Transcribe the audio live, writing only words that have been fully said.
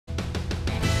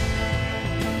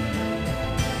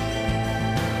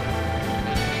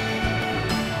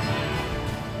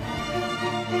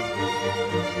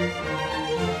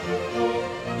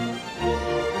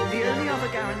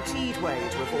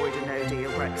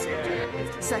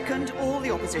Brexit. Second, all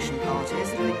the opposition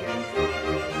parties have engaged.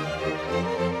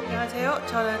 안녕하세요.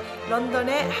 저는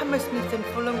런던의 하머스미스 앤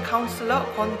풀럼 카운슬러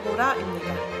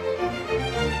권보라입니다.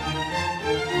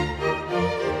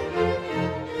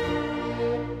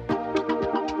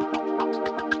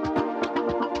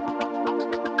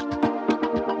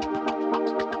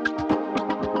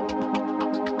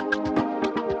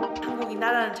 한국이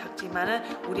나라는 작지만은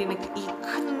우리는 이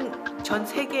큰 전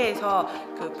세계에서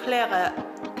그 플레이어가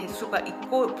될 수가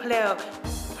있고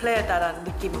플레이어다라는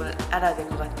느낌을 알아야 될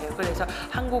것 같아요. 그래서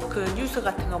한국 그 뉴스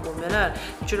같은 거 보면은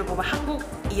주로 보면 한국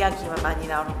이야기만 많이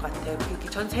나오는 것 같아요.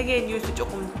 전 세계 뉴스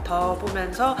조금 더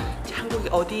보면서 한국이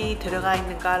어디 들어가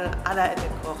있는가를 알아야 될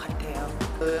것 같아요.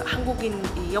 그 한국인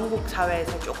이 영국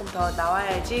사회에서 조금 더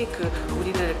나와야지 그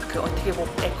우리를 그 어떻게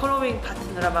보면 에코노믹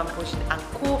파트너로만 보지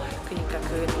않고 그러니까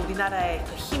그 우리나라의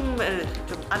그 힘을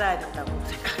좀 알아야 된다고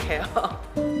생각해요.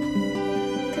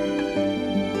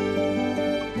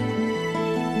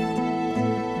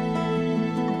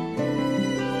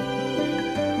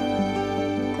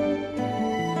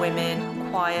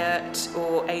 Women, quiet,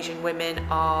 or Asian women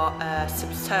are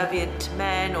subservient to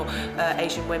men, or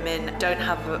Asian women don't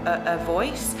have a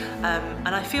voice.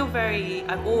 And I feel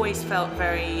I've always felt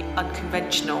very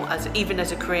unconventional, even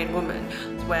as a Korean woman,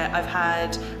 where I've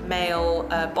had male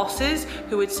bosses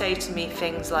who would say to me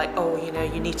things like, oh, you know,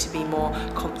 you need to be more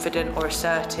confident or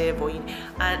assertive,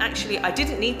 and actually I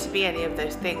didn't need to be any of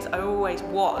those things. I always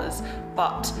was,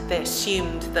 but they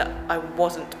assumed that I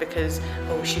wasn't because,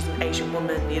 oh, she's an Asian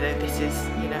woman, you know, this is,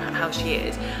 you know, how she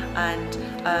is. And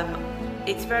I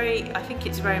think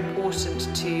it's very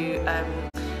important to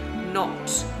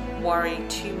not worry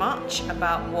too much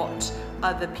about what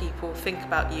other people think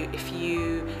about you if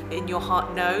you in your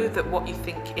heart know that what you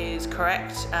think is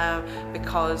correct,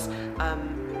 because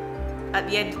at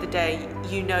the end of the day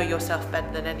you know yourself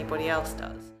better than anybody else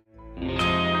does.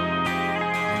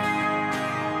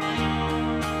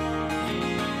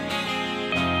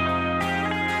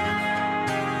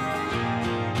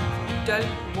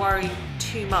 Don't worry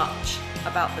too much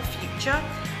about the future,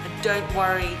 and don't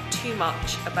worry too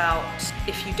much about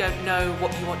if you don't know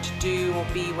what you want to do or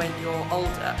be when you're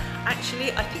older.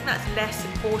 Actually, I think that's less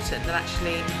important than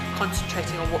actually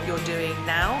concentrating on what you're doing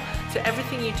now. So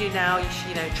everything you do now, you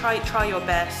should, try your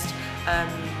best.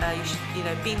 You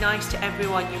should, be nice to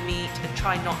everyone you meet and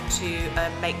try not to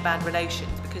make bad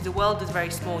relations, because the world is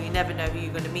very small. You never know who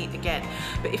you're going to meet again.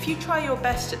 But if you try your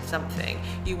best at something,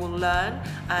 you will learn,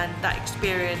 and that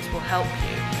experience will help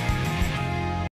you.